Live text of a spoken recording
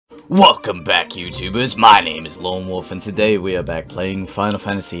Welcome back, YouTubers. My name is Lonewolf, and today we are back playing Final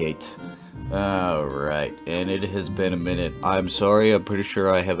Fantasy VIII. Alright, and it has been a minute. I'm sorry, I'm pretty sure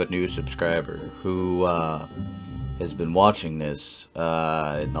I have a new subscriber who has been watching this.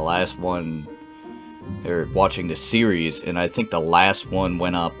 In the last one, they're watching the series, and I think the last one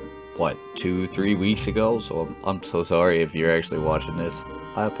went up, what, 2-3 weeks ago? So I'm so sorry if you're actually watching this.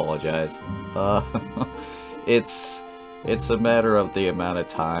 I apologize. It's a matter of the amount of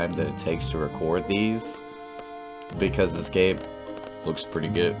time that it takes to record these, because this game looks pretty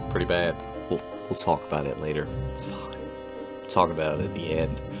good, pretty bad. We'll talk about it later. It's fine. We'll talk about it at the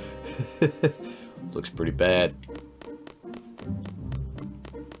end. Looks pretty bad.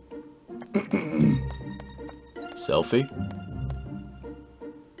 Selfie?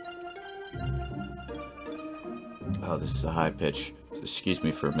 Oh, this is a high pitch. Excuse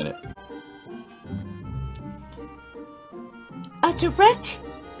me for a minute. A direct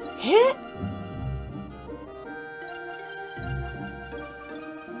hit?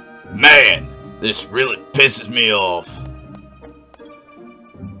 Man, this really pisses me off.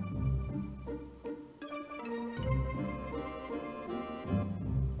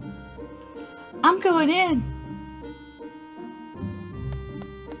 I'm going in.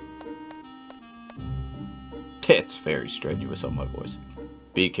 It's very strenuous on my voice.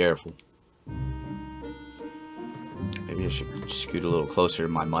 Be careful. Maybe I should scoot a little closer to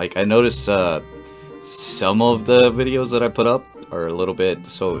my mic. I noticed some of the videos that I put up are a little bit,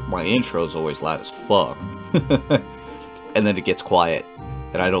 so my intro is always loud as fuck. And then it gets quiet,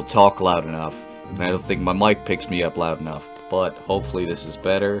 and I don't talk loud enough, and I don't think my mic picks me up loud enough. But hopefully this is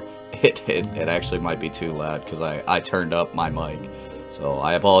better. It actually might be too loud, because I turned up my mic. So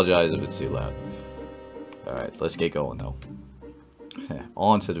I apologize if it's too loud. Alright, let's get going though.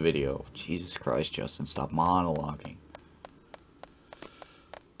 On to the video. Jesus Christ, Justin, stop monologuing.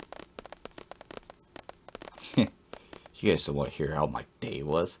 You guys don't want to hear how my day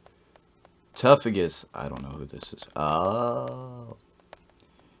was. Thickens, I don't know who this is. Oh.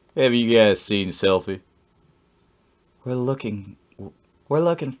 Have you guys seen Selfie? We're looking,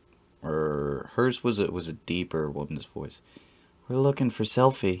 or hers was a deeper woman's voice. We're looking for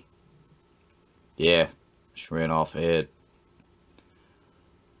Selfie. Yeah, she ran off ahead.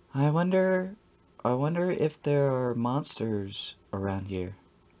 I wonder if there are monsters around here.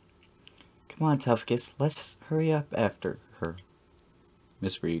 Come on, Thickens, let's hurry up after her.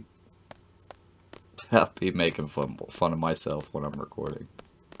 Miss Reed. I'll be making fun of myself when I'm recording.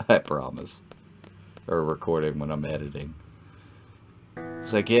 I promise. Or recording when I'm editing.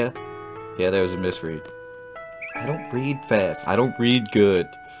 It's like, yeah, there was a Miss Reed. I don't read fast. I don't read good.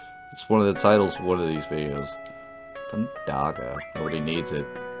 It's one of the titles of one of these videos. Daga. Nobody needs it.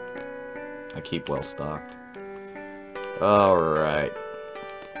 I keep well stocked. Alright.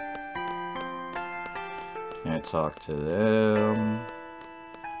 Can I talk to them?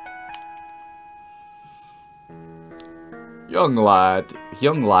 Young lad,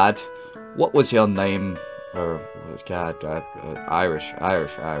 what was your name? Or, God, Irish.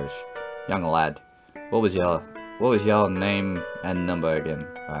 Young lad, what was your name and number again?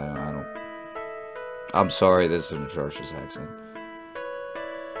 I'm sorry, this is an atrocious accent.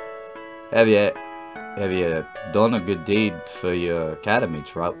 Have you done a good deed for your academy,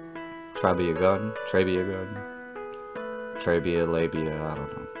 Trabia Garden? Trabia Labia, I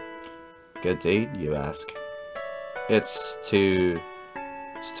don't know. Good deed, you ask? It's to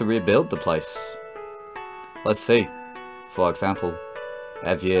rebuild the place. Let's see. For example,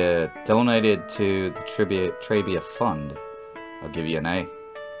 have you donated to the Trabia Fund? I'll give you an A.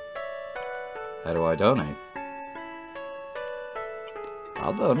 How do I donate?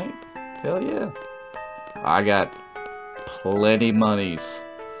 I'll donate. Hell yeah. I got plenty monies.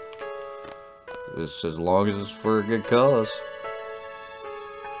 As long as it's for a good cause.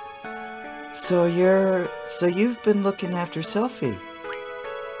 So you've been looking after Selfie.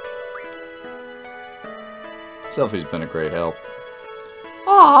 Selfie's been a great help.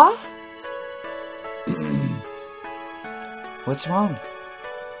 Aww. What's wrong?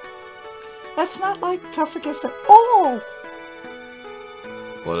 That's not like Thickens at all.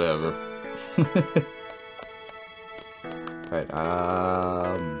 Whatever. Right,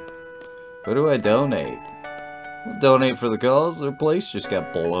 where do I donate? I'll donate for the cause. Their place just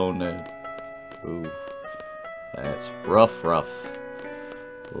got blown in. Ooh. That's rough.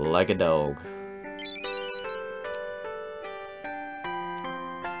 Like a dog.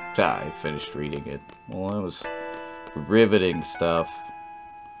 I finished reading it. Well, that was riveting stuff.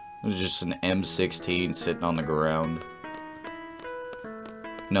 It was just an M16 sitting on the ground.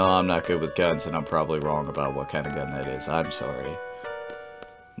 No, I'm not good with guns, and I'm probably wrong about what kind of gun that is. I'm sorry.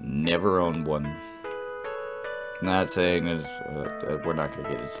 Never owned one. Not saying we're not gonna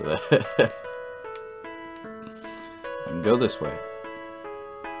get into that. I can go this way.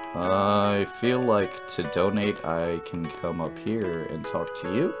 I feel like to donate, I can come up here and talk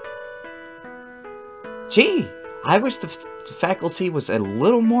to you. Gee, I wish the faculty was a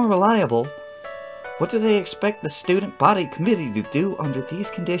little more reliable. What do they expect the student body committee to do under these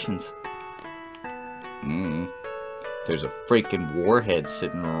conditions? There's a freaking warhead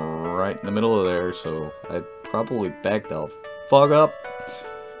sitting right in the middle of there, so I'd probably back the fuck up.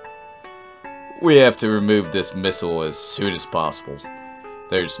 We have to remove this missile as soon as possible.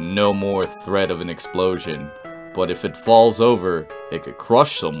 There's no more threat of an explosion, but if it falls over, it could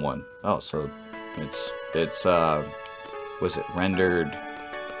crush someone. Oh, so was it rendered?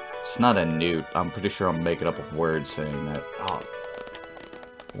 It's not a newt. I'm pretty sure I'm making up a word saying that. Oh,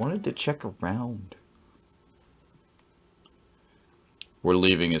 I wanted to check around. We're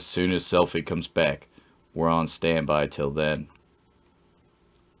leaving as soon as Selfie comes back. We're on standby till then.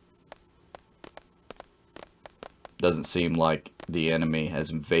 Doesn't seem like the enemy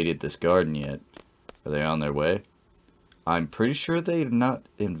has invaded this garden yet. Are they on their way? I'm pretty sure they're not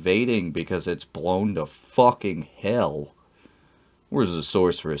invading because it's blown to fucking hell. Where's the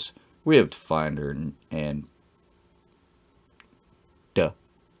sorceress? We have to find her and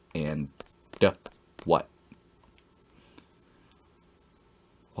what?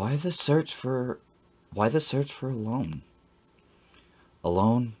 Why the search for Alone?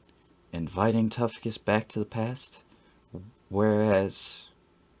 Alone, inviting Toughness back to the past? Whereas...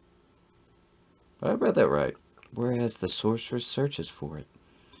 I read that right. Whereas the sorceress searches for it.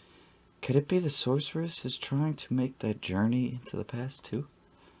 Could it be the sorceress is trying to make that journey into the past too?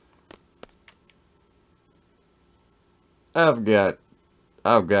 I've got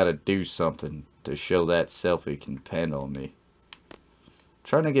to do something to show that Selfie can depend on me.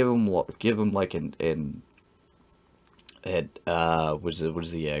 Trying to give him like what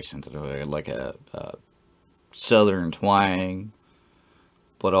is the accent? Like a southern twang,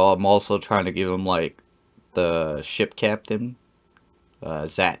 but I'm also trying to give him like the ship captain,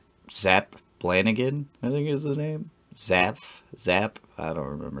 Zap Blanigan, I think is the name. Zap, I don't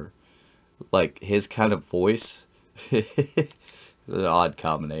remember. Like his kind of voice. It's an odd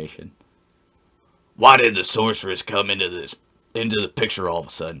combination. Why did the sorceress come into the picture all of a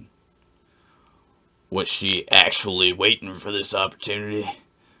sudden? Was she actually waiting for this opportunity?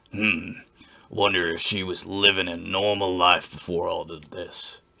 Wonder if she was living a normal life before all of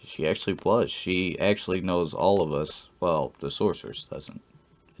this. She actually was. She actually knows all of us. Well, the sorceress doesn't.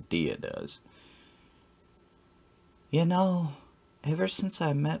 Dia does. You know, ever since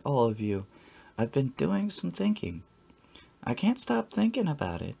I met all of you, I've been doing some thinking. I can't stop thinking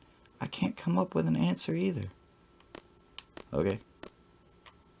about it. I can't come up with an answer either. Okay.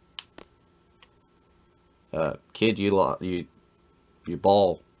 Kid, you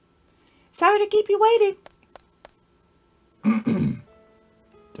ball. Sorry to keep you waiting.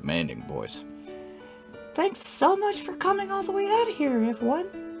 Demanding voice. Thanks so much for coming all the way out here, everyone.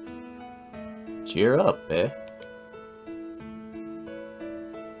 Cheer up, eh?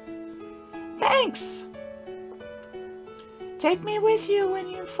 Thanks. Take me with you when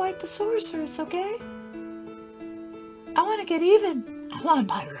you fight the sorceress, okay? I want to get even. I want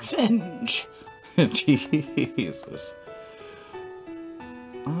my revenge. Jesus.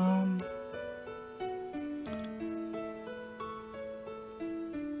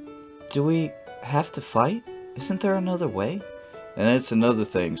 Do we have to fight? Isn't there another way? And that's another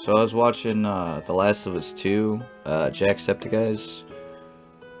thing. So I was watching The Last of Us 2, Jacksepticeye's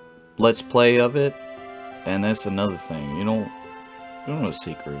Let's Play of it, and that's another thing. You don't want to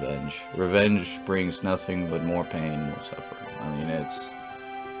seek revenge. Revenge brings nothing but more pain, more suffering. I mean, it's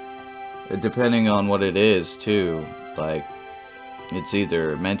depending on what it is too. Like, it's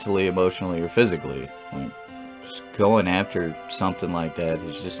either mentally, emotionally, or physically. Like, just going after something like that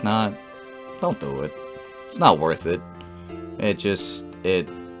is just not. Don't do it. It's not worth it. It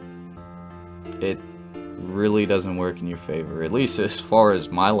really doesn't work in your favor. At least as far as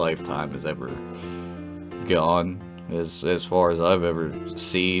my lifetime has ever gone. As far as I've ever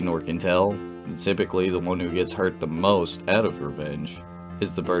seen or can tell. Typically the one who gets hurt the most out of revenge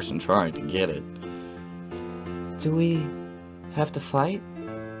is the person trying to get it. Do we have to fight?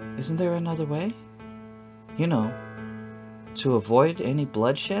 Isn't there another way? You know, to avoid any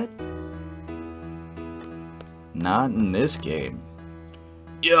bloodshed? Not in this game.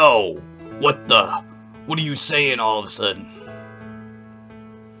 Yo! What are you saying all of a sudden?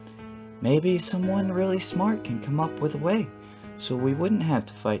 Maybe someone really smart can come up with a way, so we wouldn't have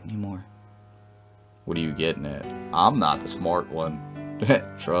to fight anymore. What are you getting at? I'm not the smart one.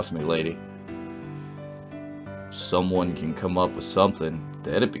 Trust me, lady. Someone can come up with something.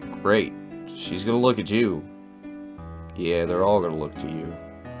 That'd be great. She's gonna look at you. Yeah, they're all gonna look to you.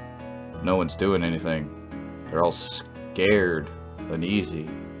 No one's doing anything. They're all scared, uneasy.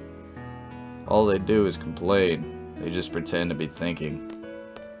 All they do is complain. They just pretend to be thinking.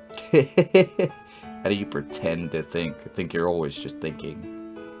 How do you pretend to think? I think you're always just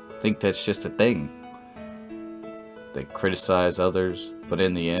thinking. I think that's just a thing. They criticize others, but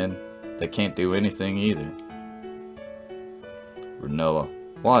in the end, they can't do anything either. Noah,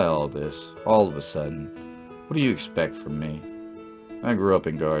 why all this? All of a sudden? What do you expect from me? I grew up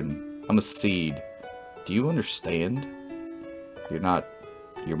in garden. I'm a seed. Do you understand? You're not...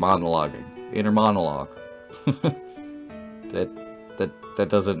 You're monologuing. Inner monologue. That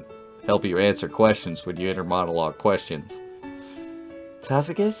doesn't help you answer questions when you inner monologue questions.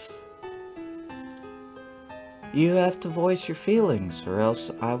 Tophagus? You have to voice your feelings, or else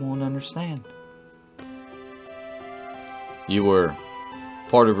I won't understand. You were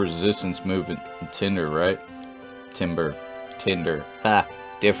part of resistance movement in Tinder, right? Tinder. Ha!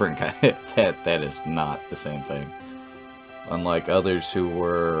 Different kind. That is not the same thing. Unlike others who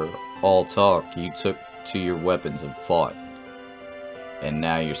were all talk, you took to your weapons and fought. And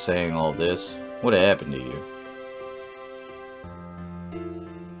now you're saying all this? What happened to you?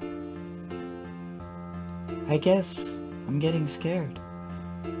 I guess I'm getting scared.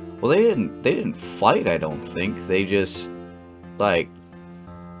 Well, they didn't fight, I don't think. They just, like,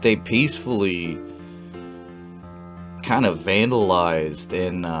 they peacefully kind of vandalized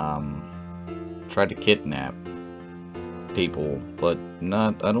and tried to kidnap people, but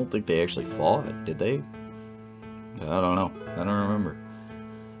I don't think they actually fought, did they? I don't know. I don't remember.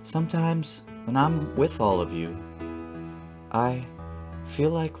 Sometimes, when I'm with all of you, I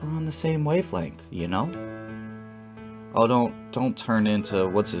feel like we're on the same wavelength, you know? Oh, don't turn into,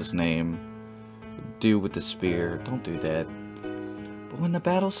 what's his name? Dude with the spear. Don't do that. But when the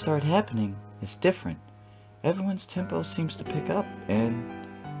battles start happening, it's different. Everyone's tempo seems to pick up, and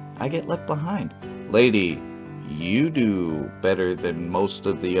I get left behind. Lady, you do better than most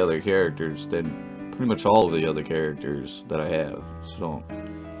of the other characters, than pretty much all of the other characters that I have, so...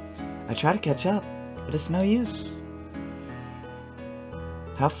 I try to catch up, but it's no use.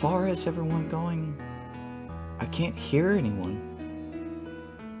 How far is everyone going? I can't hear anyone.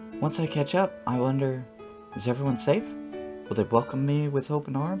 Once I catch up, I wonder, is everyone safe? Will they welcome me with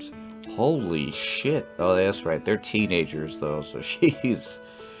open arms? Holy shit. Oh, that's right. They're teenagers, though, so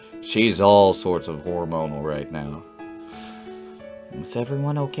she's all sorts of hormonal right now. Is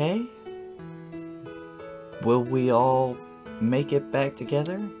everyone okay? Will we all make it back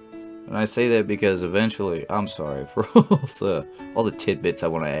together? And I say that because eventually, I'm sorry for all the tidbits I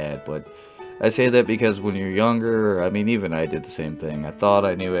want to add, but I say that because when you're younger, I mean, even I did the same thing. I thought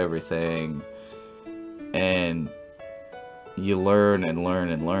I knew everything, and you learn and learn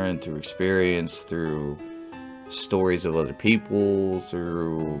and learn through experience, through stories of other people,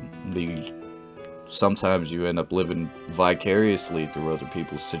 sometimes you end up living vicariously through other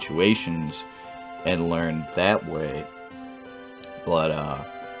people's situations and learn that way. But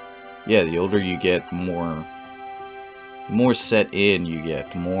yeah, the older you get, more set in you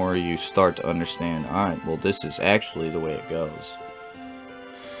get, the more you start to understand, alright, well, this is actually the way it goes.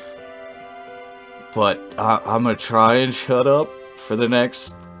 But I'm gonna try and shut up for the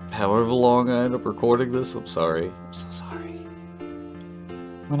next however long I end up recording this. I'm sorry. I'm so sorry.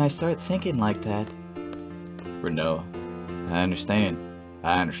 When I start thinking like that... Renault, I understand.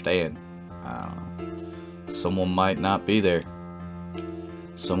 Someone might not be there.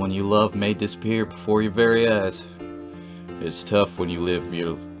 Someone you love may disappear before your very eyes. It's tough when you live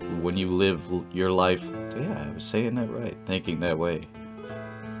your life. Yeah, I was saying that right. Thinking that way.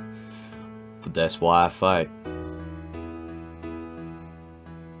 But that's why I fight.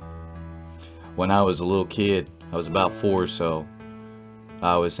 When I was a little kid, I was about 4 or so,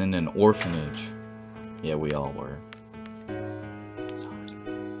 I was in an orphanage. Yeah, we all were.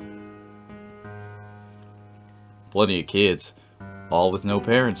 Plenty of kids, all with no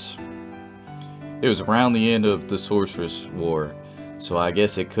parents. It was around the end of the Sorceress War, so I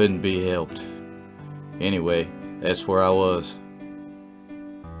guess it couldn't be helped. Anyway, that's where I was.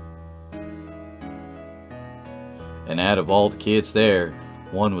 And out of all the kids there,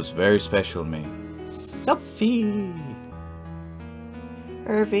 one was very special to me. Sophie!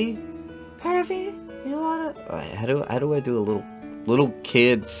 Hervey, you wanna... How do I do a little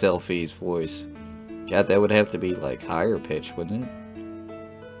kid selfie's voice? God, that would have to be like higher pitch, wouldn't it?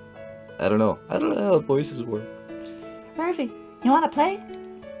 I don't know how voices work. Hervey, you wanna play?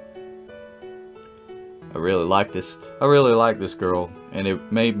 I really like this girl, and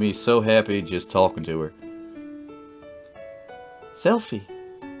it made me so happy just talking to her. Selfie,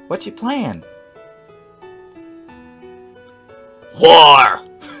 what you playing? War!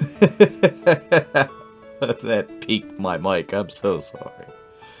 That peaked my mic. I'm so sorry.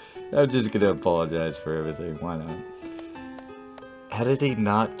 I'm just gonna apologize for everything. Why not? How did he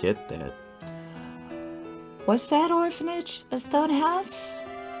not get that? Was that orphanage a stone house?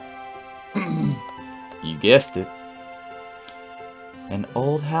 You guessed it. An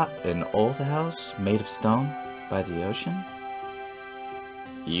old house made of stone by the ocean?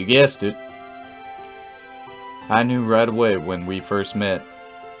 You guessed it. I knew right away when we first met.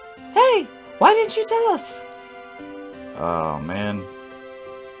 Hey, why didn't you tell us? Oh, man.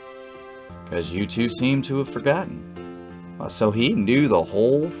 Because you two seem to have forgotten. So he knew the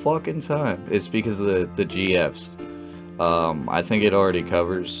whole fucking time. It's because of the GFs. I think it already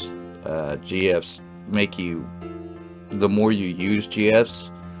covers. GFs make you... The more you use GFs,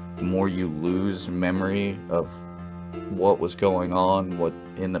 the more you lose memory of what was going on, what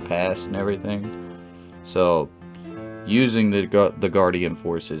in the past and everything. So, using the Guardian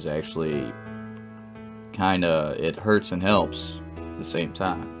Force is actually kinda... It hurts and helps at the same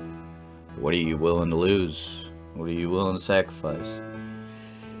time. What are you willing to lose? What are you willing to sacrifice?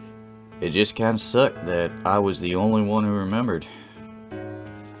 It just kinda sucked that I was the only one who remembered.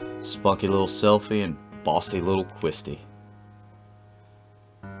 Spunky little Selfie and bossy little Quisty.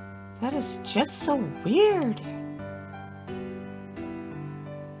 That is just so weird.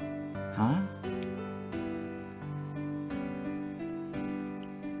 Huh?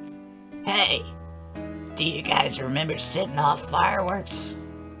 Hey, do you guys remember setting off fireworks?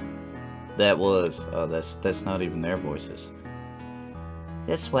 That was, that's not even their voices.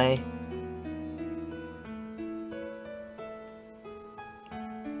 This way.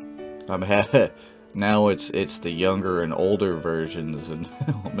 Now it's the younger and older versions, and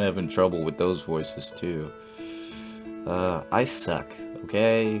I'm having trouble with those voices too. I suck,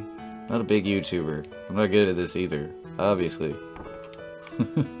 okay? Not a big YouTuber. I'm not good at this either, obviously.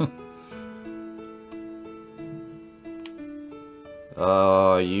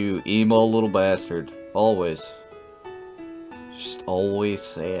 Oh, you emo little bastard. Always. Just always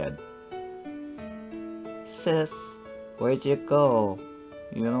sad. Sis, where'd you go?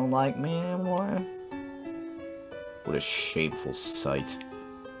 You don't like me anymore? What a shameful sight.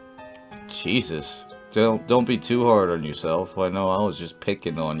 Jesus. Don't be too hard on yourself. I know I was just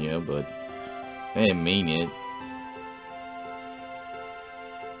picking on you, but I didn't mean it.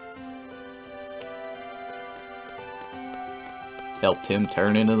 Helped him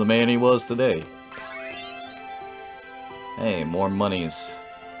turn into the man he was today. Hey, more monies.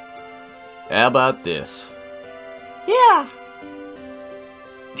 How about this? Yeah!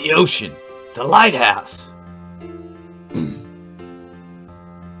 The ocean! The lighthouse!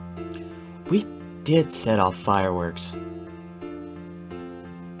 We did set off fireworks.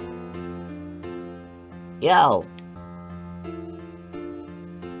 Yo!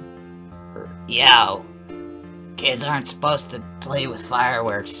 Yo! Kids aren't supposed to play with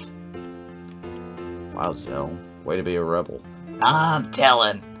fireworks. Wow, Zell. Way to be a rebel. I'm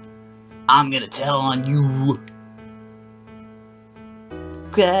telling. I'm gonna tell on you.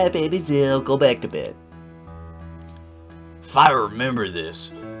 Cry, baby Zill, go back to bed. If I remember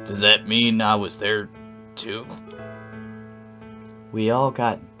this, does that mean I was there too? We all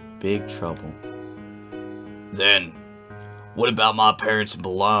got in big trouble. Then, what about my parents in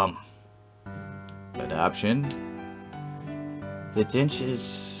Balam? Adoption? The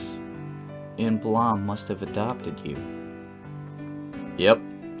Dinches in Blom must have adopted you. Yep,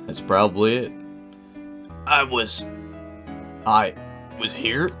 that's probably it. I was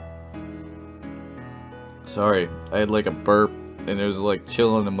here? Sorry, I had like a burp and it was like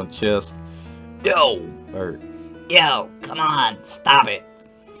chilling in my chest. Yo! Yo, come on, stop it.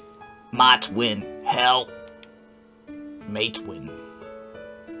 My twin, hell. Mate twin.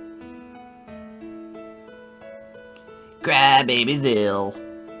 Cry, baby Zill.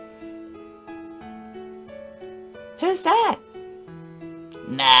 Who's that?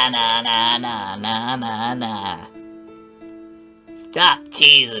 Nah, nah, nah, nah, nah, nah, nah. Stop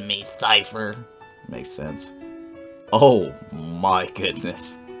teasing me, Cypher. Makes sense. Oh my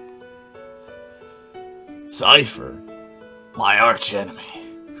goodness. Cypher, my arch enemy.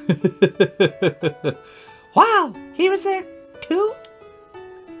 Wow, he was there too?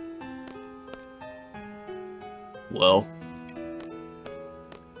 Well,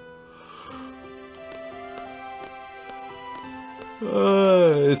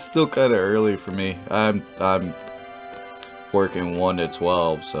 it's still kind of early for me. I'm working 1 to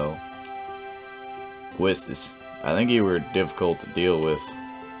 12, so Quistis. I think you were difficult to deal with.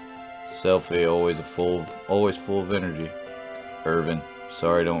 Selfie, always full of energy. Irvin,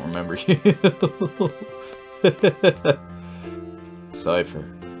 sorry I don't remember you. Cypher.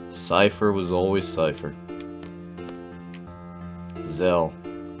 Cypher was always Cypher. Zell,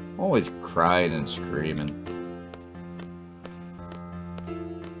 always crying and screaming.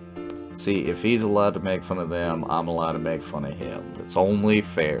 See, if he's allowed to make fun of them, I'm allowed to make fun of him. It's only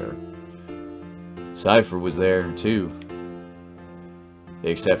fair. Cypher was there too.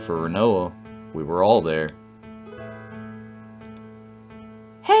 Except for Renoa, we were all there.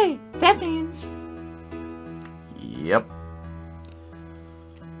 Hey, that means... Yep.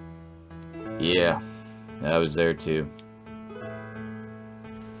 Yeah, I was there too.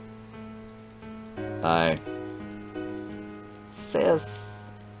 Hi. Sis.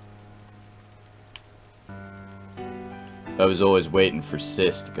 I was always waiting for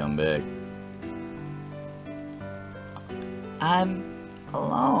Sis to come back. I'm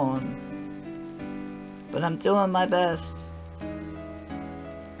alone. But I'm doing my best.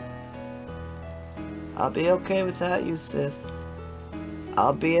 I'll be okay without you, sis.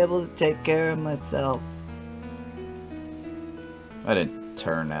 I'll be able to take care of myself. I didn't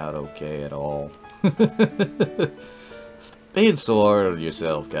turn out okay at all. Being so hard on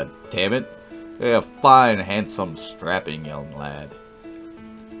yourself, god damn it. You're a fine, handsome, strapping young lad.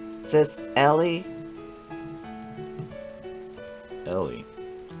 Sis Ellie? Ellie.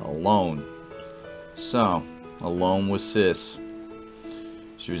 Alone. So, alone with Sis.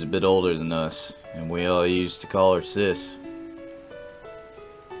 She was a bit older than us, and we all used to call her Sis.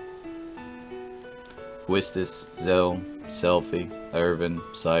 Quistis, Zell, Selfie, Irvin,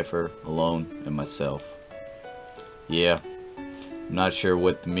 Cypher, Alone, and myself. Yeah, I'm not sure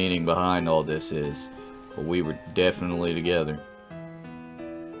what the meaning behind all this is, but we were definitely together.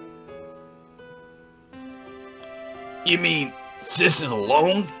 You mean Sis is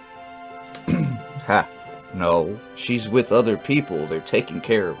alone? Ha, no, she's with other people. They're taking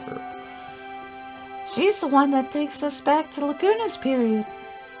care of her. She's the one that takes us back to Laguna's period.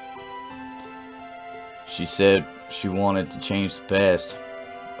 She said she wanted to change the past.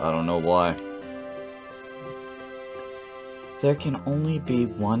 I don't know why. There can only be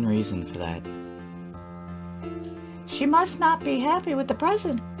one reason for that. She must not be happy with the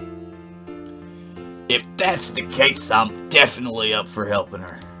present. If that's the case, I'm definitely up for helping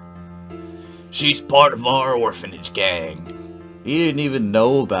her. She's part of our orphanage gang. You didn't even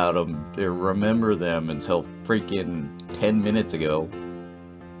know about them or remember them until freaking 10 minutes ago.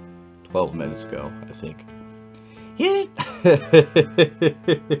 12 minutes ago, I think. You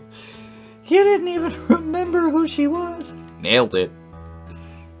didn't even remember who she was. Nailed it.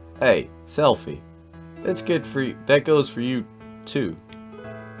 Hey, Selfie. That's good for you. That goes for you, too.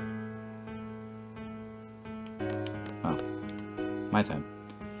 Oh. My time.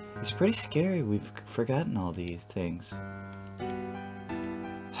 It's pretty scary we've forgotten all these things.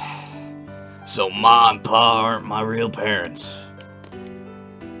 So Ma and Pa aren't my real parents.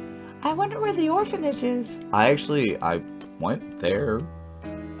 I wonder where the orphanage is. I went there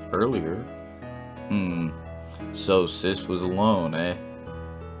earlier. So Sis was alone, eh?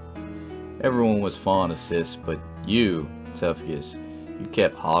 Everyone was fond of Sis, but you, Thickens, you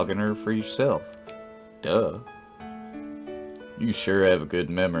kept hogging her for yourself. Duh. You sure have a good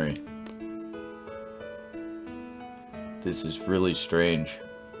memory. This is really strange.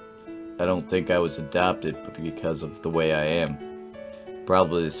 I don't think I was adopted, but because of the way I am.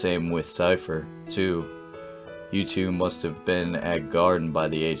 Probably the same with Cypher, too. You two must have been at Garden by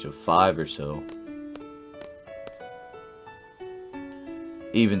the age of 5 or so.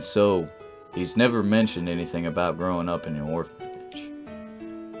 Even so, he's never mentioned anything about growing up in an orphanage.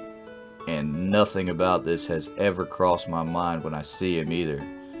 And nothing about this has ever crossed my mind when I see him either.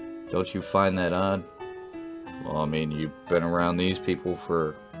 Don't you find that odd? Well, I mean, you've been around these people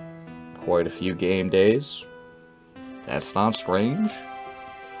for quite a few game days. That's not strange.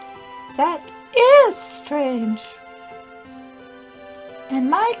 That is strange. In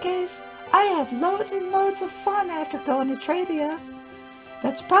my case, I had loads and loads of fun after going to Trabia.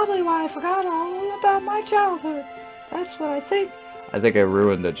 That's probably why I forgot all about my childhood. That's what I think. I think I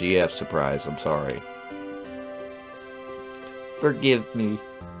ruined the GF surprise. I'm sorry. Forgive me.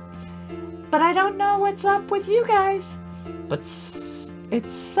 But I don't know what's up with you guys. But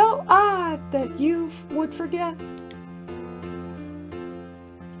it's so odd that you would forget.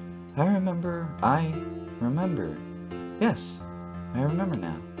 I remember. Yes, I remember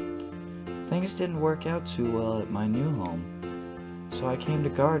now. Things didn't work out too well at my new home. So I came to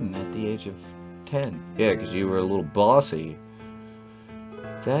Garden at the age of 10. Yeah, because you were a little bossy.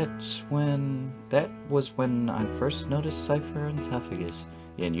 That was when I first noticed Cypher and Tuffagus.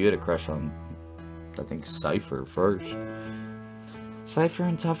 Yeah, and you had a crush on, I think, Cypher first. Cypher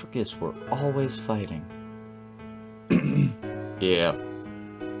and Tuffagus were always fighting. Yeah,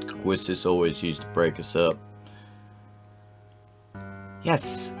 Quistis always used to break us up.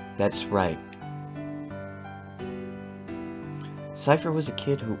 Yes, that's right. Cypher was a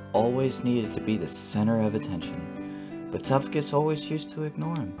kid who always needed to be the center of attention, but Tuffagus always used to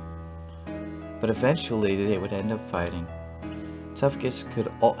ignore him. But eventually they would end up fighting. Tuffagus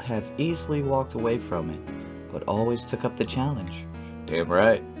could have easily walked away from it, but always took up the challenge. Damn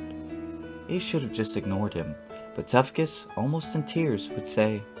right. He should have just ignored him, but Tuffagus, almost in tears, would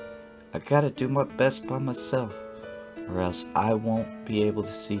say, "I gotta do my best by myself, or else I won't be able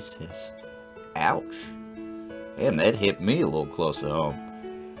to see Sis." Ouch. Damn, that hit me a little close to home.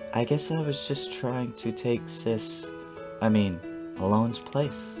 I guess I was just trying to take Alone's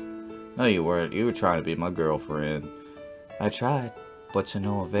place. No, you weren't. You were trying to be my girlfriend. I tried, but to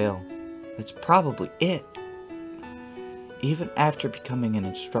no avail. That's probably it. Even after becoming an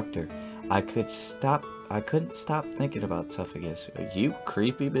instructor, I couldn't stop thinking about Tuffagus. You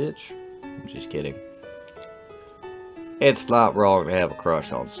creepy bitch. I'm just kidding. It's not wrong to have a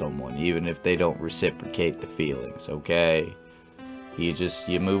crush on someone, even if they don't reciprocate the feelings, okay? You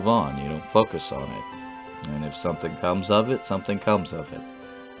move on, you don't focus on it. And if something comes of it, something comes of it.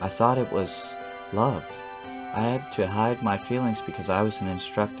 I thought it was love. I had to hide my feelings because I was an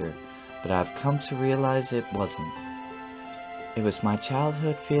instructor, but I've come to realize it wasn't. It was my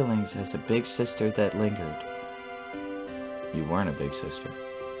childhood feelings as a big sister that lingered. You weren't a big sister.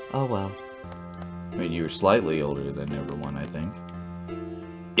 Oh well. I mean, you were slightly older than everyone, I think.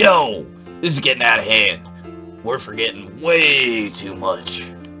 Yo! This is getting out of hand. We're forgetting way too much.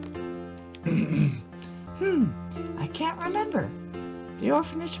 I can't remember. The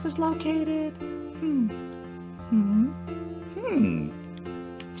orphanage was located.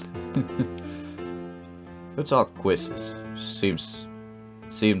 Go talk Quistis.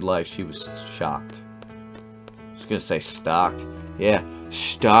 Seemed like she was shocked. I was gonna say stocked. Yeah,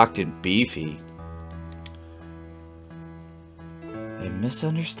 stocked and beefy. A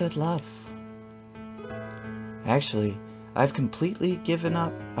misunderstood love. Actually, I had completely given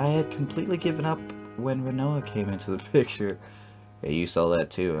up when Renoa came into the picture. Hey, you saw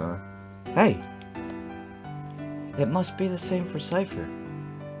that too, huh? Hey! It must be the same for Cypher.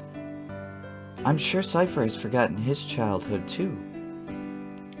 I'm sure Cypher has forgotten his childhood too.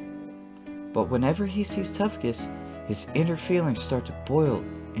 But whenever he sees Tuffagus, his inner feelings start to boil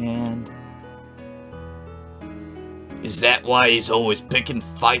and... Is that why he's always picking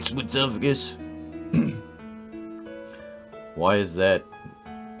fights with Tuffagus? Why is that?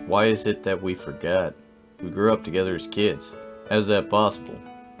 Why is it that we forgot? We grew up together as kids. How's that possible?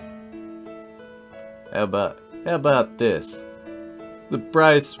 How about this? The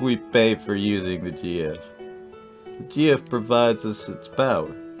price we pay for using the GF. The GF provides us its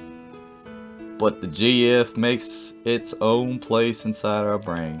power. But the GF makes its own place inside our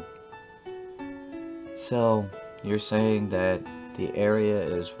brain. So, you're saying that the area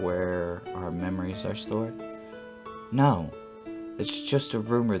is where our memories are stored? No, it's just a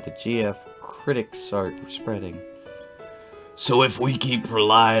rumor the GF critics are spreading. So if we keep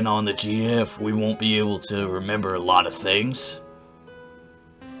relying on the GF, we won't be able to remember a lot of things?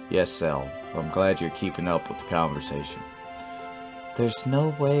 Yes, Sal. I'm glad you're keeping up with the conversation. There's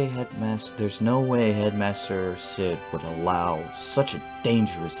no way Headmaster Sid would allow such a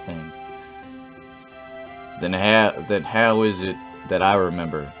dangerous thing. Then how is it that I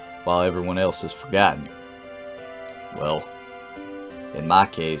remember while everyone else has forgotten? Well, in my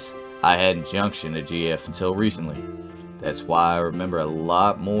case, I hadn't junctioned a GF until recently. That's why I remember a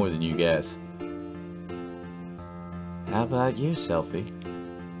lot more than you guys. How about you, Selfie?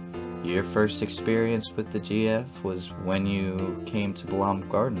 Your first experience with the GF was when you came to Balam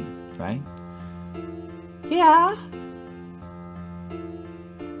Garden, right? Yeah.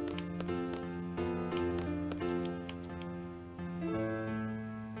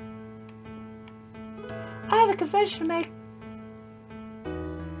 I have a confession to make.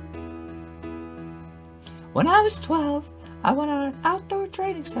 When I was 12, I went on an outdoor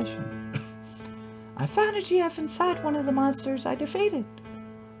training session. I found a GF inside one of the monsters I defeated.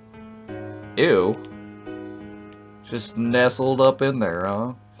 Ew. Just nestled up in there,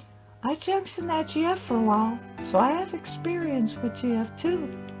 huh? I junctioned that GF for a while, so I have experience with GF too.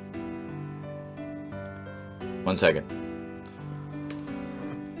 1 second.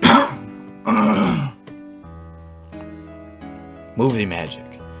 Movie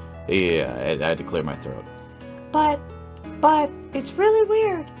magic. Yeah, I had to clear my throat. But But it's really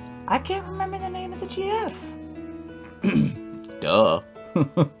weird. I can't remember the name of the GF. Duh.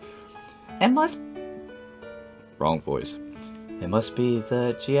 It must... Wrong voice. It must be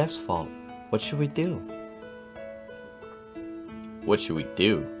the GF's fault. What should we do? What should we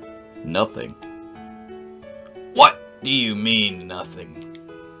do? Nothing. What do you mean, nothing?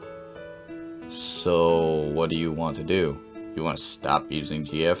 So, what do you want to do? You want to stop using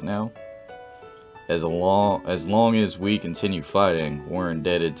GF now? As long as we continue fighting, we're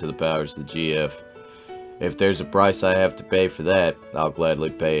indebted to the powers of the GF. If there's a price I have to pay for that, I'll gladly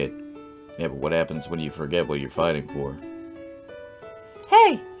pay it. Yeah, but what happens when you forget what you're fighting for?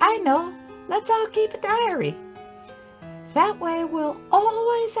 Hey, I know. Let's all keep a diary. That way we'll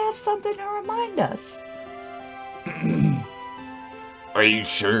always have something to remind us. Are you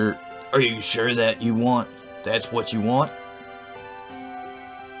sure? Are you sure that's what you want?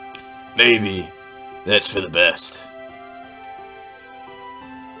 Maybe. That's for the best.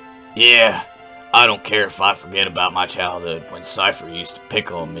 Yeah, I don't care if I forget about my childhood when Cypher used to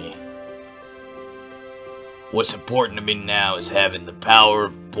pick on me. What's important to me now is having the power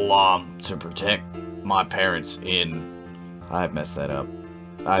of Blam to protect my parents in... I messed that up.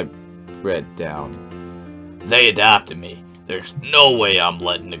 I read down. They adopted me. There's no way I'm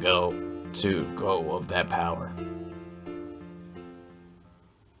letting go of that power.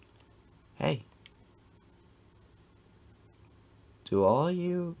 Hey. Do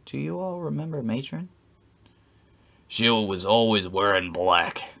you all remember Matron? She was always wearing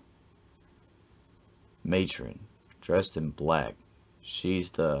black. Matron, dressed in black.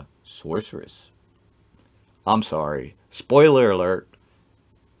 She's the sorceress. I'm sorry. Spoiler alert.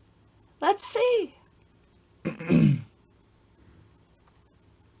 Let's see.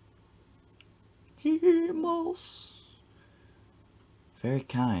 Mouse. Very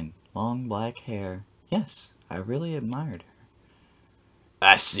kind. Long black hair. Yes, I really admired her.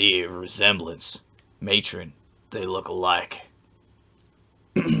 I see a resemblance. Matron, they look alike.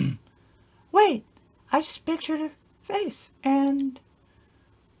 Wait, I just pictured her face and...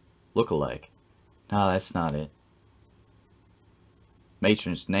 Look alike. No, that's not it.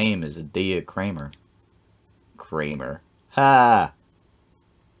 Matron's name is Adia Kramer. Kramer. Ha!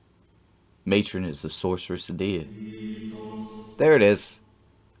 Matron is the sorceress Adia. There it is.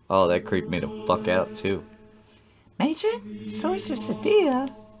 Oh, that creeped me the fuck out too. Matron? Sorceress Adia?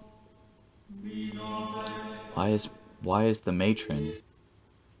 Why is the matron...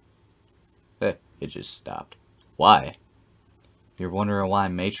 it just stopped. Why? You're wondering why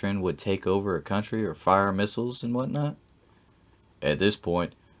Matron would take over a country or fire missiles and whatnot? At this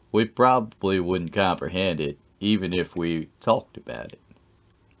point, we probably wouldn't comprehend it, even if we talked about it.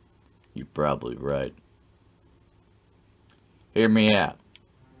 You're probably right. Hear me out.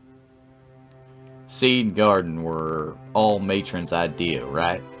 Seed and garden were all Matron's idea,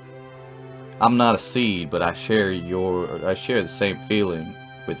 right? I'm not a seed, but I share the same feeling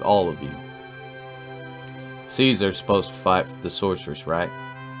with all of you. Seeds are supposed to fight the sorceress, right?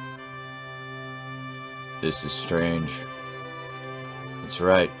 This is strange. That's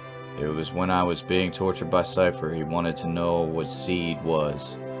right. It was when I was being tortured by Cypher. He wanted to know what seed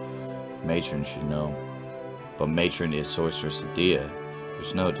was. Matron should know. But Matron is Sorceress Adia.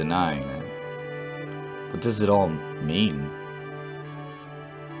 There's no denying that. What does it all mean?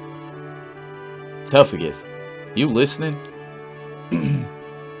 Toughagus, you listening?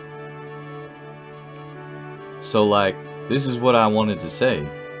 So, like, this is what I wanted to say.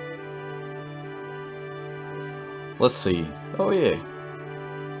 Let's see. Oh, yeah.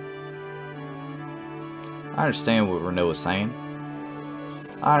 I understand what Renault is saying.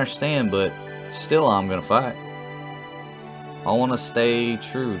 I understand, but still I'm gonna fight. I want to stay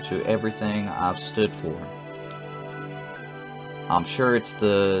true to everything I've stood for. I'm sure it's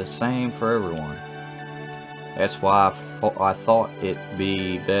the same for everyone. That's why I thought it'd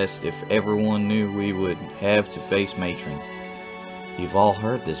be best if everyone knew we would have to face Matron. You've all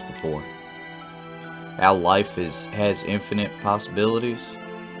heard this before. How life has infinite possibilities.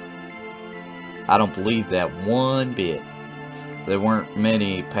 I don't believe that one bit. There weren't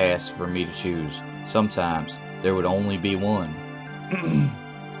many paths for me to choose. Sometimes there would only be one.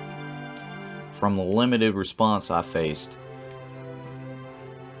 From the limited response I faced.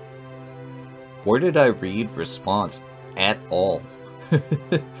 Where did I read response at all?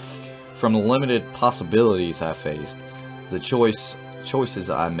 From the limited possibilities I faced, the choices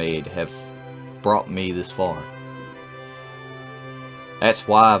I made have brought me this far. That's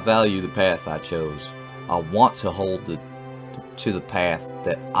why I value the path I chose. I want to hold to the path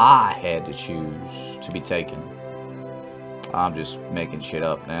that I had to choose to be taken. I'm just making shit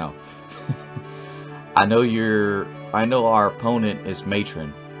up now. I know you're I know our opponent is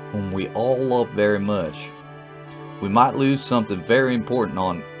Matron, whom we all love very much. We might lose something very important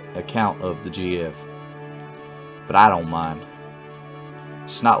on account of the GF, but I don't mind.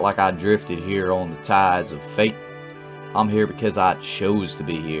 It's not like I drifted here on the tides of fate. I'm here because I chose to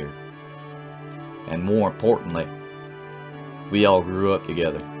be here. And more importantly, we all grew up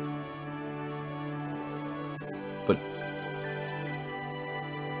together. But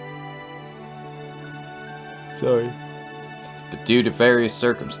sorry. But due to various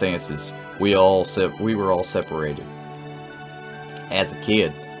circumstances, we were all separated. As a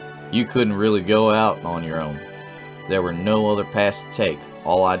kid, you couldn't really go out on your own. There were no other paths to take.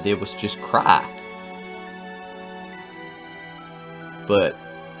 All I did was just cry.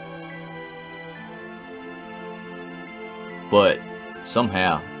 But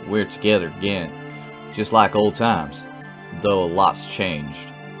somehow we're together again, just like old times, though a lot's changed.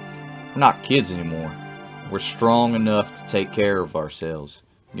 We're not kids anymore. We're strong enough to take care of ourselves.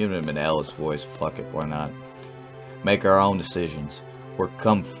 Give him an Alice voice, fuck it, why not? Make our own decisions. We're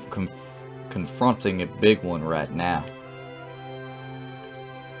confronting a big one right now.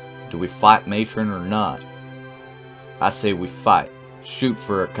 Do we fight Matron or not? I say we fight. Shoot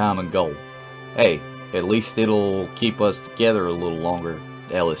for a common goal. Hey, at least it'll keep us together a little longer.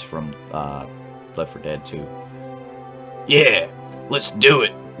 Ellis from Left 4 Dead 2. Yeah, let's do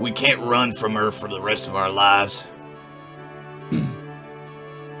it. We can't run from her for the rest of our lives.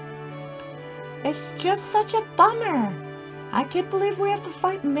 It's just such a bummer. I can't believe we have to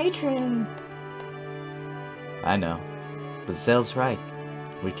fight Matron. I know, but Zell's right.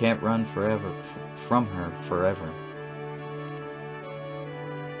 We can't run from her forever.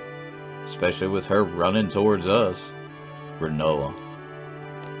 Especially with her running towards us. Renoa.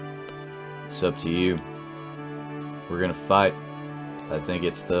 It's up to you. We're gonna fight. I think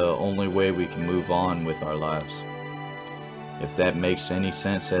it's the only way we can move on with our lives. If that makes any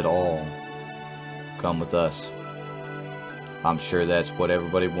sense at all, come with us. I'm sure that's what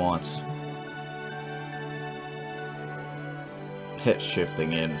everybody wants.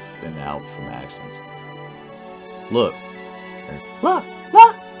 Shifting in and out from accents. Look. Look!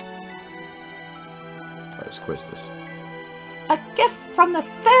 Look! Let's quiz this. A gift from the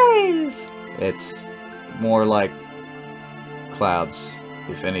fairies! It's more like clouds,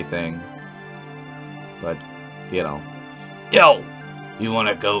 if anything. But, you know. Yo! You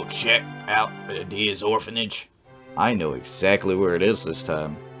wanna go check out Adia's orphanage? I know exactly where it is this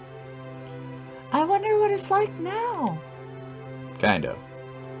time. I wonder what it's like now. Kinda.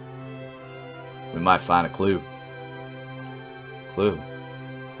 We might find a clue. Clue?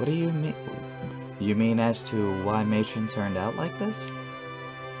 What do you mean? You mean as to why Matron turned out like this?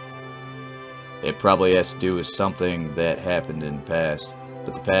 It probably has to do with something that happened in the past.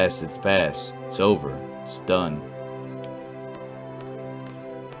 But the past is the past. It's over. It's done.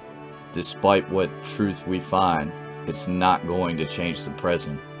 Despite what truth we find, it's not going to change the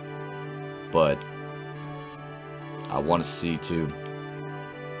present. But I want to see too.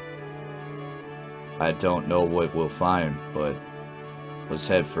 I don't know what we'll find, but let's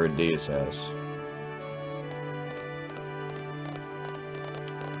head for Adia's house.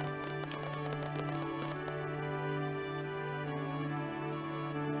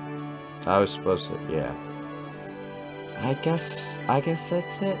 I was supposed to, yeah. I guess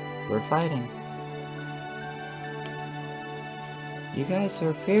that's it. We're fighting. You guys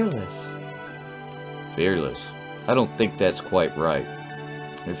are fearless. Fearless? I don't think that's quite right.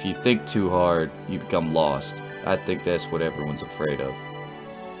 If you think too hard, you become lost. I think that's what everyone's afraid of.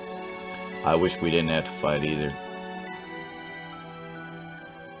 I wish we didn't have to fight either.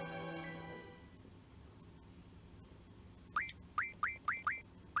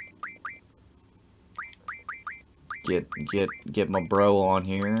 Get my bro on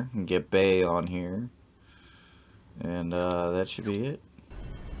here, and get Bay on here. And that should be it.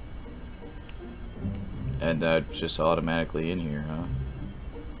 And just automatically in here, huh?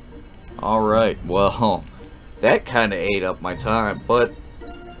 Alright, well, that kind of ate up my time, but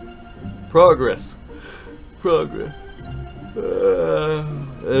progress.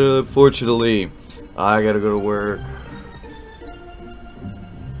 Unfortunately, I gotta go to work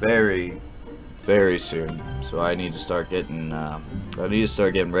very, very soon. So I need to start getting,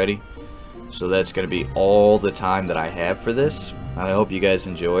 ready. So that's gonna be all the time that I have for this. I hope you guys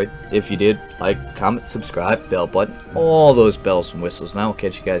enjoyed. If you did, like, comment, subscribe, bell button, all those bells and whistles. And I will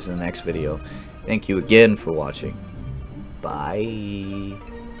catch you guys in the next video. Thank you again for watching. Bye. You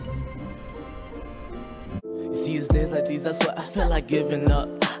see, it's days like these, that's why I feel like giving up.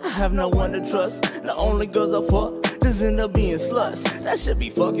 I have no one to trust, the only girls I fuck. Just bitches end up being sluts. That shit be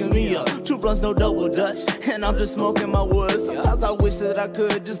fucking me up. 2 blunts, no double dutch, and I'm just smoking my wood. Sometimes I wish that I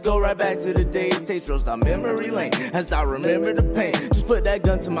could just go right back to the days. Taste roast down memory lane as I remember the pain. Just put that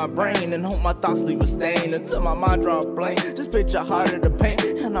gun to my brain and hope my thoughts leave a stain until my mind draw a blank. Just picture harder to paint,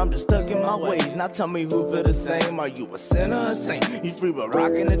 and I'm just stuck in my ways. Now tell me who feel the same. Are you a sinner or a saint? You free but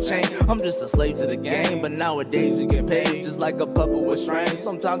rocking the chain. I'm just a slave to the game, but nowadays we get paid just like a puppet with strings.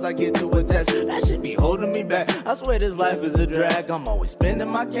 Sometimes I get too attached, that shit be holding me back. I swear this life is a drag. I'm always spending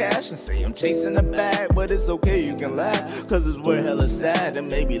my cash and say I'm chasing the bag, but it's okay, you can laugh, cause it's where hell is sad. And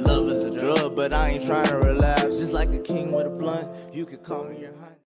maybe love is a drug, but I ain't trying to relapse. Just like a king with a blunt, you could call me your honey.